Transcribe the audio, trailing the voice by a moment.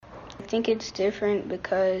think it's different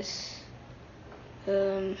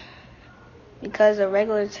um, because a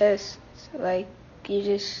regular test, like, you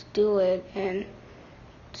just do it and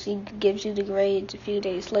she gives you the grades a few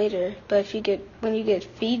days later. But when you get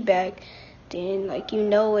feedback, then like you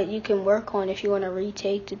know what you can work on if you want to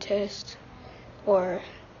retake the test, or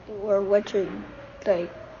what you're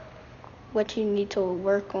like what you need to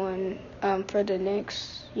work on for the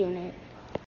next unit.